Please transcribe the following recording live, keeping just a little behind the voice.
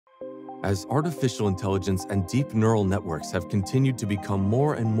As artificial intelligence and deep neural networks have continued to become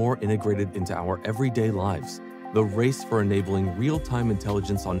more and more integrated into our everyday lives, the race for enabling real-time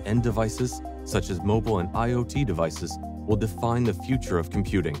intelligence on end devices, such as mobile and IoT devices, will define the future of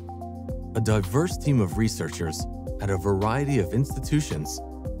computing. A diverse team of researchers at a variety of institutions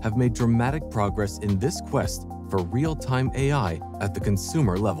have made dramatic progress in this quest for real-time AI at the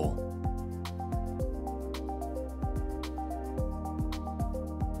consumer level.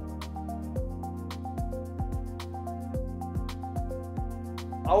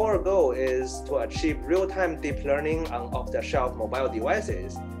 Our goal is to achieve real-time deep learning on off-the-shelf mobile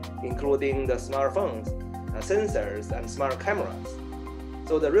devices, including the smartphones, sensors, and smart cameras.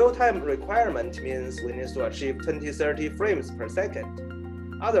 So the real-time requirement means we need to achieve 20-30 frames per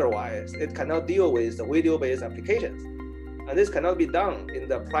second. Otherwise, it cannot deal with the video-based applications. And this cannot be done in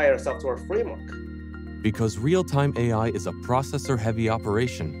the prior software framework. Because real-time AI is a processor-heavy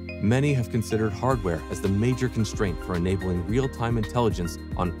operation, many have considered hardware as the major constraint for enabling real-time intelligence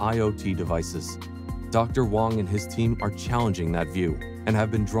on IoT devices. Dr. Wang and his team are challenging that view and have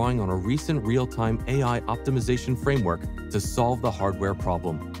been drawing on a recent real-time AI optimization framework to solve the hardware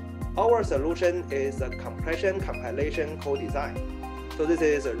problem. Our solution is a compression-compilation co-design. So this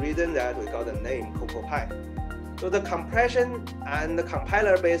is the reason that we got the name CoCoPIE. So the compression and the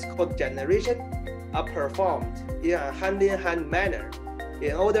compiler-based code generation are performed in a hand-in-hand manner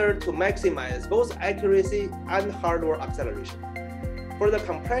in order to maximize both accuracy and hardware acceleration. For the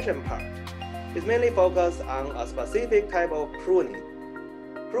compression part, it's mainly focused on a specific type of pruning.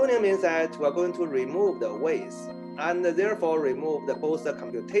 Pruning means that we're going to remove the waste and therefore remove both the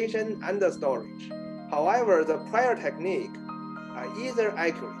computation and the storage. However, the prior technique are either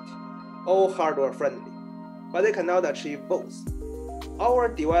accurate or hardware friendly, but they cannot achieve both. Our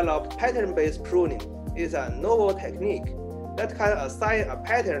developed pattern-based pruning is a novel technique that can assign a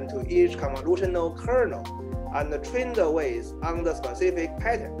pattern to each convolutional kernel and train the weights on the specific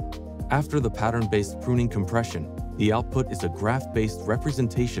pattern. After the pattern-based pruning compression, the output is a graph-based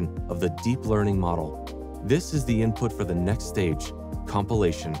representation of the deep learning model. This is the input for the next stage,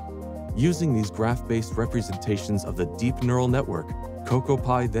 compilation. Using these graph-based representations of the deep neural network,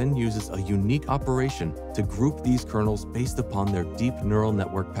 CoCoPIE then uses a unique operation to group these kernels based upon their deep neural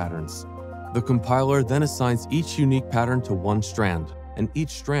network patterns. The compiler then assigns each unique pattern to one strand, and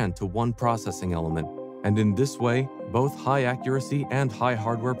each strand to one processing element. And in this way, both high accuracy and high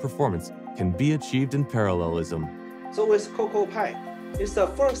hardware performance can be achieved in parallelism. So with CoCoPIE, it's the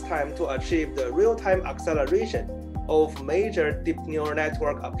first time to achieve the real-time acceleration of major deep neural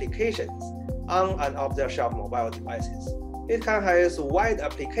network applications on and off-the-shelf mobile devices. It can have wide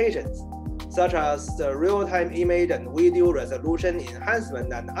applications, such as the real-time image and video resolution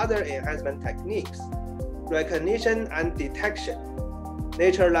enhancement and other enhancement techniques, recognition and detection,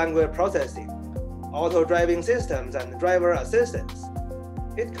 natural language processing, auto-driving systems, and driver assistance.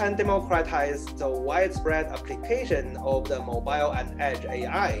 It can democratize the widespread application of the mobile and edge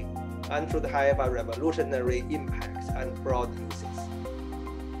AI and should have a revolutionary impact and broad uses.